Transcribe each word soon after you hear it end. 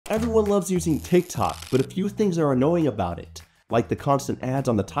Everyone loves using TikTok, but a few things are annoying about it, like the constant ads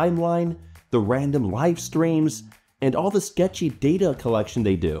on the timeline, the random live streams, and all the sketchy data collection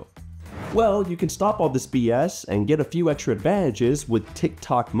they do. Well, you can stop all this BS and get a few extra advantages with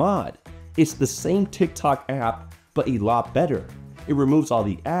TikTok Mod. It's the same TikTok app, but a lot better. It removes all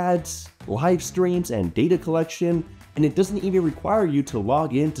the ads, live streams, and data collection, and it doesn't even require you to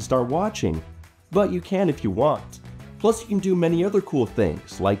log in to start watching. But you can if you want. Plus, you can do many other cool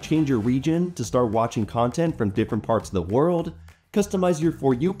things, like change your region to start watching content from different parts of the world, customize your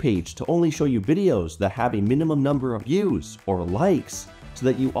For You page to only show you videos that have a minimum number of views or likes so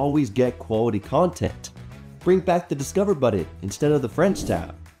that you always get quality content. Bring back the Discover button instead of the Friends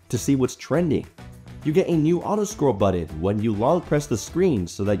tab to see what's trending. You get a new auto scroll button when you long press the screen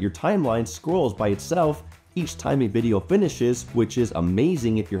so that your timeline scrolls by itself each time a video finishes, which is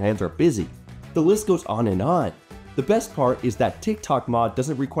amazing if your hands are busy. The list goes on and on. The best part is that TikTok Mod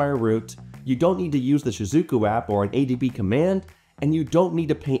doesn't require root, you don't need to use the Shizuku app or an ADB command, and you don't need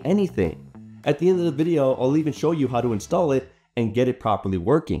to pay anything. At the end of the video, I'll even show you how to install it and get it properly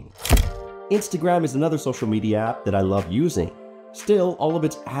working. Instagram is another social media app that I love using. Still, all of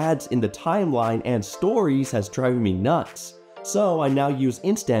its ads in the timeline and stories has driven me nuts, so I now use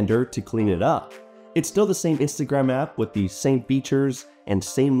Instander to clean it up. It's still the same Instagram app with the same features and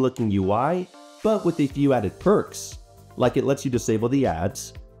same looking UI, but with a few added perks. Like it lets you disable the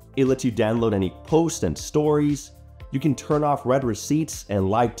ads, it lets you download any posts and stories, you can turn off read receipts and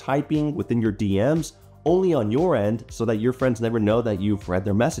live typing within your DMs only on your end so that your friends never know that you've read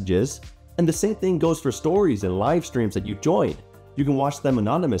their messages, and the same thing goes for stories and live streams that you join. You can watch them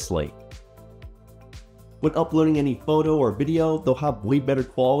anonymously. When uploading any photo or video, they'll have way better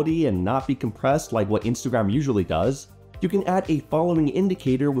quality and not be compressed like what Instagram usually does. You can add a following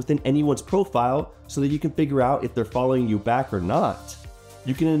indicator within anyone's profile so that you can figure out if they're following you back or not.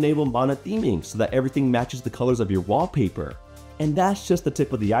 You can enable mono-theming so that everything matches the colors of your wallpaper. And that's just the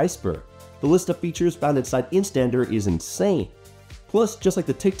tip of the iceberg. The list of features found inside Instander is insane. Plus, just like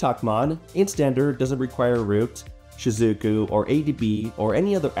the TikTok mod, Instander doesn't require root, Shizuku, or ADB, or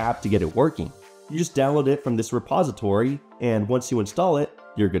any other app to get it working. You just download it from this repository, and once you install it,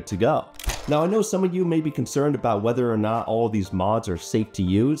 you're good to go. Now, I know some of you may be concerned about whether or not all of these mods are safe to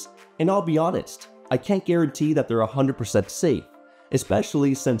use, and I'll be honest, I can't guarantee that they're 100% safe,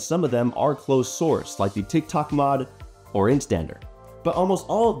 especially since some of them are closed source like the TikTok mod or Instander. But almost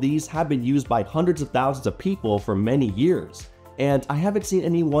all of these have been used by hundreds of thousands of people for many years, and I haven't seen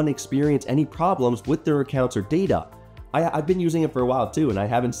anyone experience any problems with their accounts or data. I've been using it for a while too, and I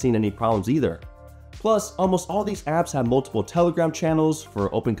haven't seen any problems either. Plus, almost all these apps have multiple Telegram channels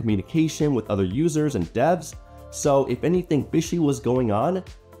for open communication with other users and devs, so if anything fishy was going on,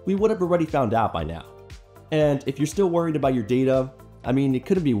 we would have already found out by now. And if you're still worried about your data, I mean, it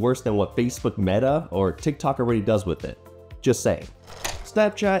couldn't be worse than what Facebook Meta or TikTok already does with it. Just saying.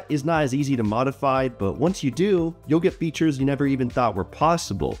 Snapchat is not as easy to modify, but once you do, you'll get features you never even thought were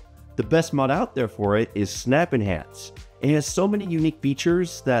possible. The best mod out there for it is SnapEnhance. It has so many unique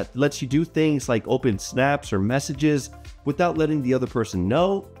features that lets you do things like open snaps or messages without letting the other person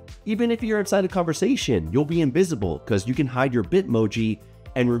know. Even if you're inside a conversation, you'll be invisible because you can hide your Bitmoji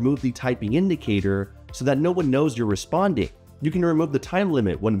and remove the typing indicator so that no one knows you're responding. You can remove the time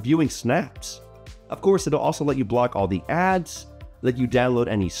limit when viewing snaps. Of course, it'll also let you block all the ads, let you download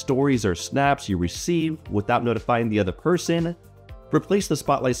any stories or snaps you receive without notifying the other person, replace the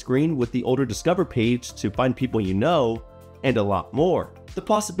spotlight screen with the older Discover page to find people you know, and a lot more. The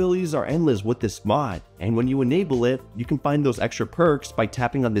possibilities are endless with this mod, and when you enable it, you can find those extra perks by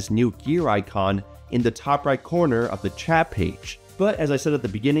tapping on this new gear icon in the top right corner of the chat page. But as I said at the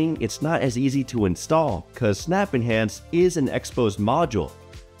beginning, it's not as easy to install because SnapEnhance is an exposed module.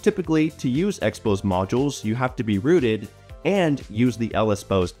 Typically, to use exposed modules, you have to be rooted and use the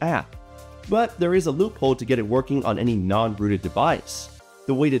LSPatch app. But there is a loophole to get it working on any non-rooted device.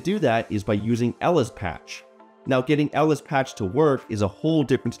 The way to do that is by using LSPatch. Now, getting LSPatch to work is a whole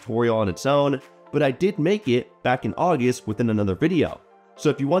different tutorial on its own, but I did make it back in August within another video. So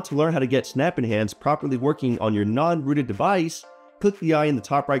if you want to learn how to get SnapEnhance properly working on your non-rooted device, click the eye in the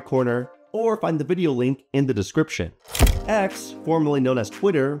top right corner or find the video link in the description. X, formerly known as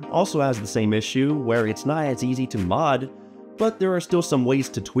Twitter, also has the same issue where it's not as easy to mod, but there are still some ways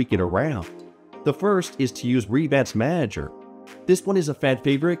to tweak it around. The first is to use Revanced Manager. This one is a fan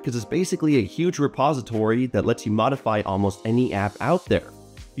favorite because it's basically a huge repository that lets you modify almost any app out there.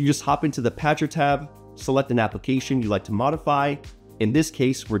 You just hop into the Patcher tab, select an application you like to modify. In this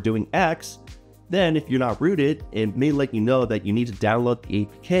case, we're doing X. Then if you're not rooted, it may let you know that you need to download the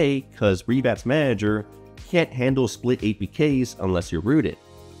APK because Revanced Manager can't handle split APKs unless you're rooted.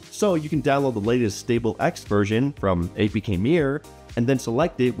 So you can download the latest stable X version from APK Mirror and then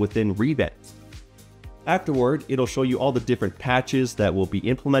select it within Revanced. Afterward, it'll show you all the different patches that will be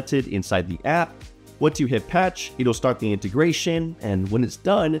implemented inside the app. Once you hit patch, it'll start the integration, and when it's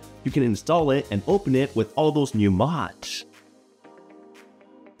done, you can install it and open it with all those new mods.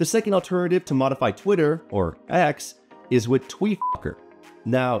 The second alternative to modify Twitter, or X, is with TwiF.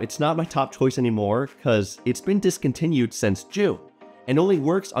 Now, it's not my top choice anymore because it's been discontinued since June, and only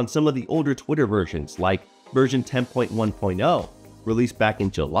works on some of the older Twitter versions, like version 10.1.0, released back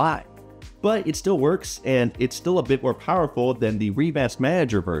in July. But it still works, and it's still a bit more powerful than the Revanced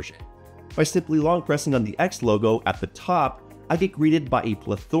Manager version. By simply long pressing on the X logo at the top, I get greeted by a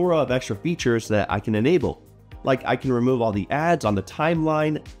plethora of extra features that I can enable. Like I can remove all the ads on the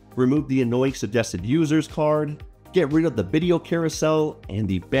timeline, remove the annoying suggested users card, get rid of the video carousel and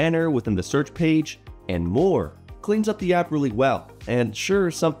the banner within the search page, and more. Cleans up the app really well, and sure,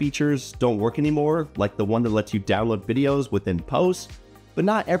 some features don't work anymore, like the one that lets you download videos within posts, but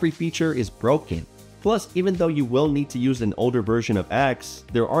not every feature is broken. Plus, even though you will need to use an older version of X,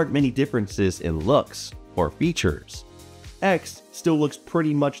 there aren't many differences in looks or features. X still looks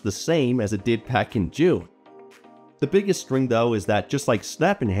pretty much the same as it did back in June. The biggest string though is that just like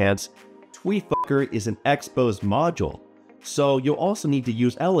SnapEnhance, TwiF is an exposed module, so you'll also need to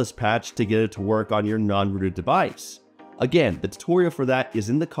use LSPatch to get it to work on your non-rooted device. Again, the tutorial for that is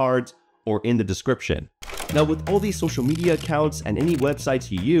in the cards or in the description. Now with all these social media accounts and any websites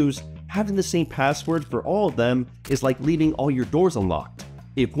you use, having the same password for all of them is like leaving all your doors unlocked.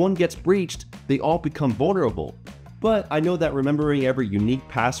 If one gets breached, they all become vulnerable. But I know that remembering every unique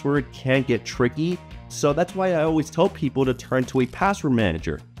password can get tricky, so that's why I always tell people to turn to a password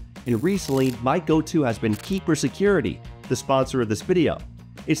manager. And recently, my go-to has been cker Security, the sponsor of this video.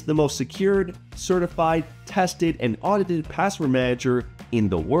 It's the most secured, certified, tested, and audited password manager in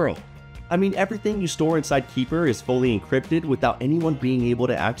the world. I mean, everything you store inside cker is fully encrypted without anyone being able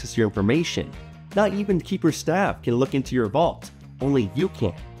to access your information. Not even cker staff can look into your vault, only you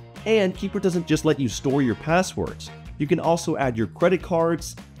can. And cker doesn't just let you store your passwords. You can also add your credit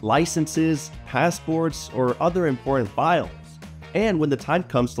cards, licenses, passports, or other important files. And when the time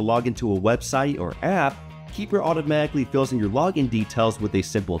comes to log into a website or app, cker automatically fills in your login details with a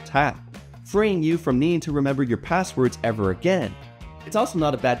simple tap, freeing you from needing to remember your passwords ever again. It's also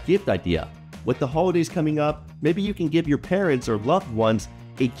not a bad gift idea. With the holidays coming up, maybe you can give your parents or loved ones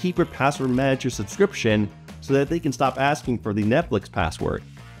a cker Password Manager subscription so that they can stop asking for the Netflix password.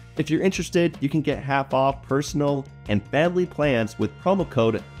 If you're interested, you can get half off personal and family plans with promo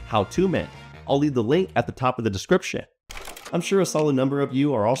code HowToMen. I'll leave the link at the top of the description. I'm sure a solid number of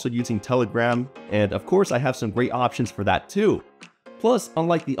you are also using Telegram, and of course I have some great options for that too. Plus,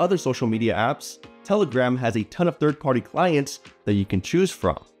 unlike the other social media apps, Telegram has a ton of third-party clients that you can choose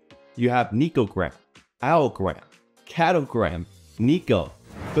from. You have NicoGram, OwlGram, CatoGram, Nico,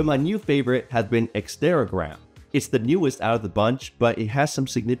 but my new favorite has been exteraGram. It's the newest out of the bunch, but it has some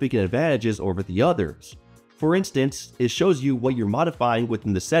significant advantages over the others. For instance, it shows you what you're modifying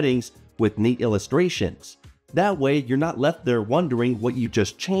within the settings with neat illustrations. That way, you're not left there wondering what you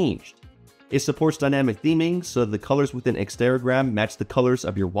just changed. It supports dynamic theming, so the colors within exteraGram match the colors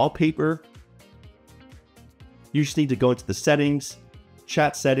of your wallpaper. You just need to go into the settings,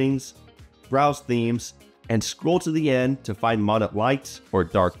 chat settings, browse themes, and scroll to the end to find modded lights or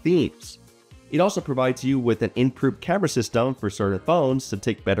dark themes. It also provides you with an improved camera system for certain phones to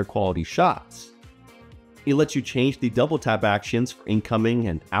take better quality shots. It lets you change the double tap actions for incoming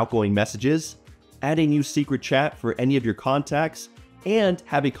and outgoing messages, add a new secret chat for any of your contacts, and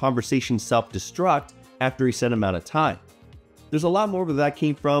have a conversation self-destruct after a set amount of time. There's a lot more where that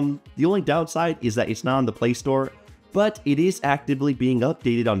came from. The only downside is that it's not on the Play Store, but it is actively being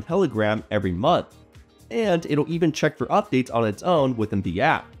updated on Telegram every month. And it'll even check for updates on its own within the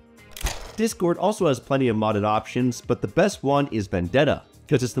app. Discord also has plenty of modded options, but the best one is Vendetta,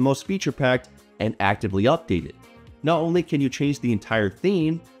 because it's the most feature-packed and actively updated. Not only can you change the entire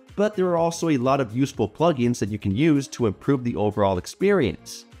theme, but there are also a lot of useful plugins that you can use to improve the overall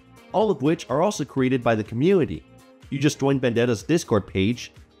experience, all of which are also created by the community. You just join Vendetta's Discord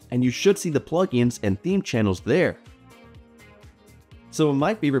page, and you should see the plugins and theme channels there. Some of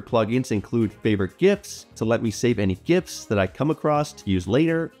my favorite plugins include Favorite GIFs to let me save any GIFs that I come across to use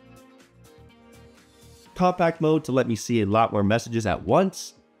later, Compact Mode to let me see a lot more messages at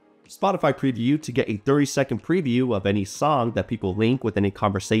once, Spotify Preview to get a 30-second preview of any song that people link within a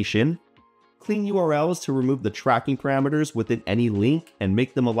conversation, Clean URLs to remove the tracking parameters within any link and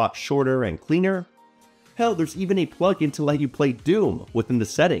make them a lot shorter and cleaner. Hell, there's even a plugin to let you play Doom within the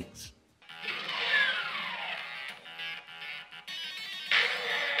settings.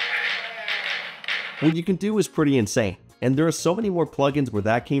 What you can do is pretty insane, and there are so many more plugins where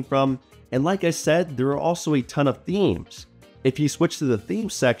that came from, and like I said, there are also a ton of themes. If you switch to the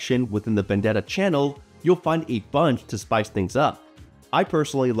themes section within the Vendetta channel, you'll find a bunch to spice things up. I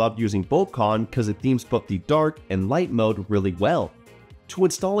personally love using BoltCon because it themes both the dark and light mode really well. To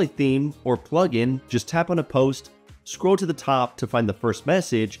install a theme or plugin, just tap on a post, scroll to the top to find the first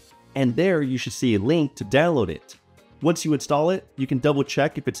message, and there you should see a link to download it. Once you install it, you can double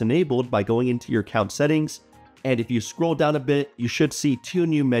check if it's enabled by going into your account settings, and if you scroll down a bit, you should see two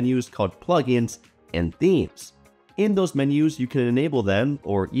new menus called Plugins and Themes. In those menus, you can enable them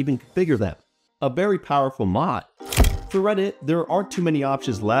or even configure them. A very powerful mod. For Reddit, there aren't too many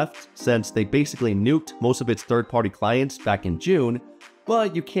options left since they basically nuked most of its third-party clients back in June,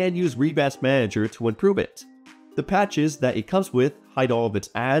 but you can use Revanced Manager to improve it. The patches that it comes with hide all of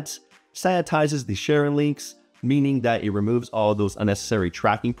its ads, sanitizes the sharing links, meaning that it removes all of those unnecessary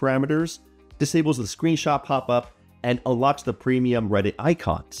tracking parameters, disables the screenshot pop-up, and unlocks the premium Reddit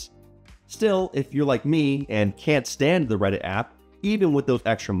icons. Still, if you're like me and can't stand the Reddit app, even with those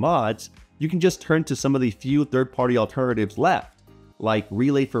extra mods, you can just turn to some of the few third-party alternatives left, like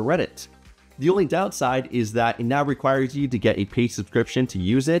Relay for Reddit. The only downside is that it now requires you to get a paid subscription to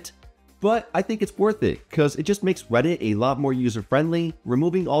use it, but I think it's worth it because it just makes Reddit a lot more user-friendly,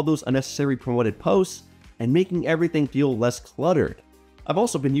 removing all those unnecessary promoted posts and making everything feel less cluttered. I've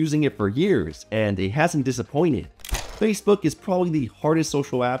also been using it for years and it hasn't disappointed. Facebook is probably the hardest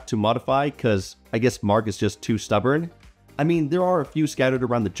social app to modify because I guess Mark is just too stubborn. I mean, there are a few scattered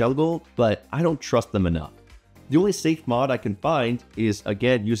around the jungle, but I don't trust them enough. The only safe mod I can find is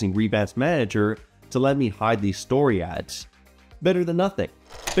again using Revanced Manager to let me hide these story ads. Better than nothing.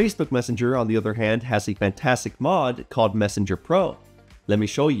 Facebook Messenger, on the other hand, has a fantastic mod called Messenger Pro. Let me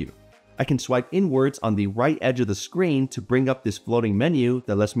show you. I can swipe inwards on the right edge of the screen to bring up this floating menu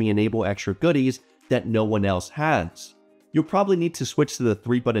that lets me enable extra goodies that no one else has. You'll probably need to switch to the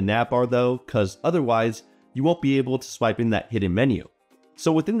 3-button navbar though, cause otherwise you won't be able to swipe in that hidden menu.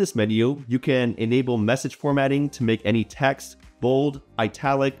 So within this menu, you can enable message formatting to make any text bold,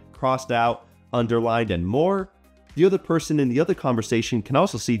 italic, crossed out, underlined, and more. The other person in the other conversation can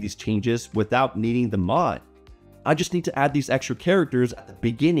also see these changes without needing the mod. I just need to add these extra characters at the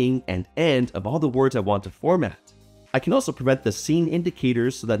beginning and end of all the words I want to format. I can also prevent the scene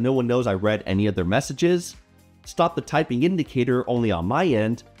indicators so that no one knows I read any of their messages, stop the typing indicator only on my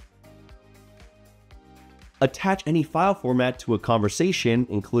end, attach any file format to a conversation,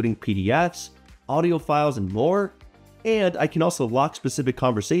 including PDFs, audio files, and more, and I can also lock specific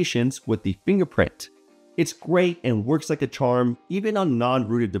conversations with the fingerprint. It's great and works like a charm even on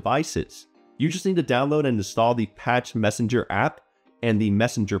non-rooted devices. You just need to download and install the Patch Messenger app and the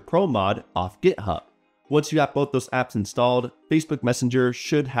Messenger Pro mod off GitHub. Once you have both those apps installed, Facebook Messenger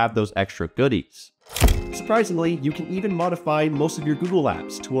should have those extra goodies. Surprisingly, you can even modify most of your Google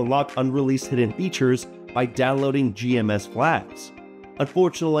apps to unlock unreleased hidden features by downloading GMS Flags.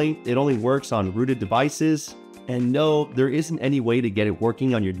 Unfortunately, it only works on rooted devices, and no, there isn't any way to get it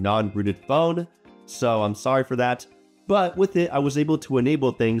working on your non-rooted phone, so I'm sorry for that. But with it, I was able to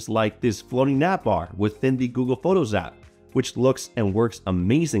enable things like this floating navbar within the Google Photos app, which looks and works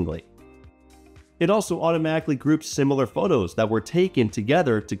amazingly. It also automatically groups similar photos that were taken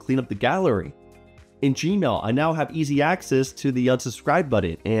together to clean up the gallery. In Gmail, I now have easy access to the unsubscribe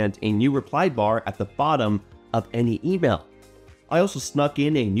button and a new reply bar at the bottom of any email. I also snuck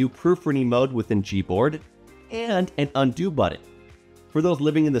in a new proofreading mode within Gboard and an undo button. For those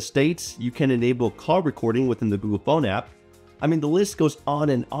living in the States, you can enable call recording within the Google Phone app. I mean, the list goes on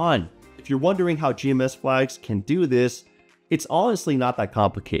and on. If you're wondering how GMS Flags can do this, it's honestly not that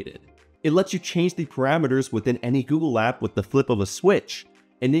complicated. It lets you change the parameters within any Google app with the flip of a switch,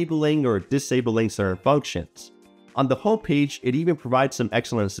 enabling or disabling certain functions. On the homepage, it even provides some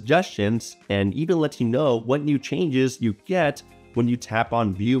excellent suggestions and even lets you know what new changes you get when you tap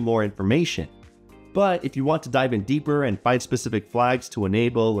on View More Information. But if you want to dive in deeper and find specific flags to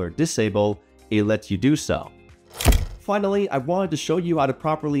enable or disable, it lets you do so. Finally, I wanted to show you how to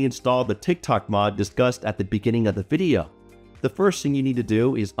properly install the TikTok mod discussed at the beginning of the video. The first thing you need to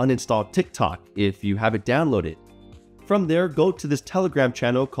do is uninstall TikTok if you have it downloaded. From there, go to this Telegram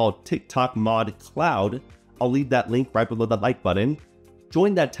channel called TikTok Mod Cloud. I'll leave that link right below the like button.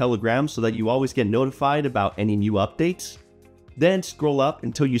 Join that Telegram so that you always get notified about any new updates. Then scroll up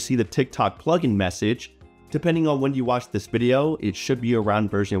until you see the TikTok plugin message. Depending on when you watch this video, it should be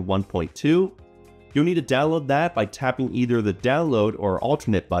around version 1.2. You'll need to download that by tapping either the download or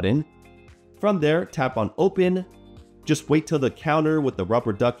alternate button. From there, tap on open. Just wait till the counter with the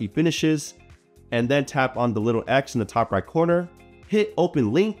rubber ducky finishes, and then tap on the little X in the top right corner, hit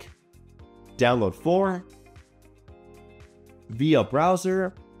open link, download for, via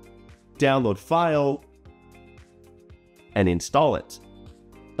browser, download file, and install it.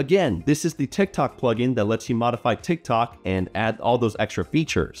 Again, this is the TikTok plugin that lets you modify TikTok and add all those extra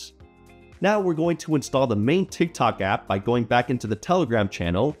features. Now we're going to install the main TikTok app by going back into the Telegram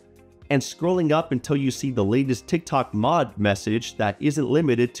channel and scrolling up until you see the latest TikTok mod message that isn't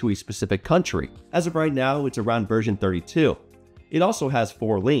limited to a specific country. As of right now, it's around version 32. It also has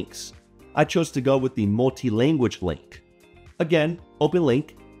 4 links. I chose to go with the multi-language link. Again, open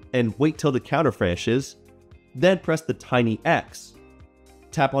link and wait till the counter finishes, then press the tiny X.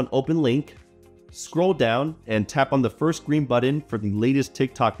 Tap on open link, scroll down and tap on the first green button for the latest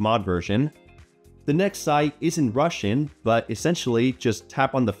TikTok mod version. The next site isn't Russian, but essentially just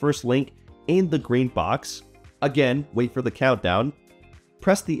tap on the first link in the green box. Again, wait for the countdown.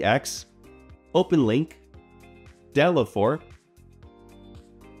 Press the X, open link, download for,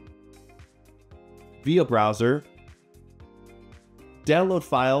 via browser, download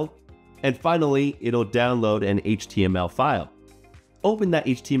file, and finally it'll download an HTML file. Open that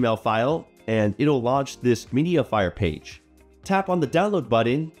HTML file and it'll launch this Mediafire page. Tap on the download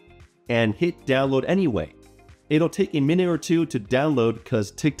button and hit download anyway. It'll take a minute or two to download because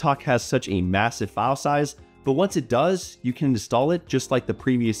TikTok has such a massive file size, but once it does, you can install it just like the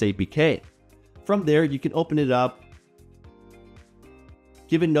previous APK. From there, you can open it up,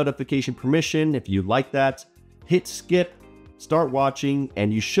 give it notification permission if you like that, hit skip, start watching,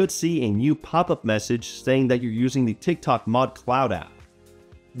 and you should see a new pop-up message saying that you're using the TikTok Mod Cloud app.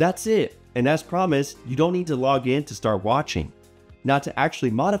 That's it, and as promised, you don't need to log in to start watching. Now to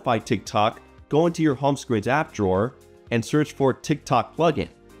actually modify TikTok, go into your home screen's app drawer and search for TikTok plugin.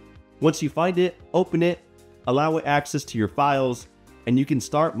 Once you find it, open it, allow it access to your files, and you can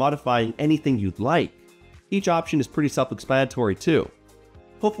start modifying anything you'd like. Each option is pretty self-explanatory too.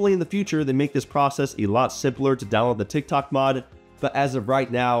 Hopefully in the future they make this process a lot simpler to download the TikTok mod, but as of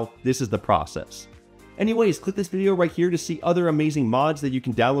right now, this is the process. Anyways, click this video right here to see other amazing mods that you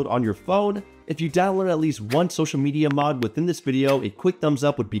can download on your phone. If you download at least one social media mod within this video, a quick thumbs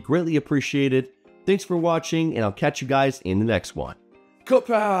up would be greatly appreciated. Thanks for watching, and I'll catch you guys in the next one.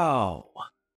 Kapow!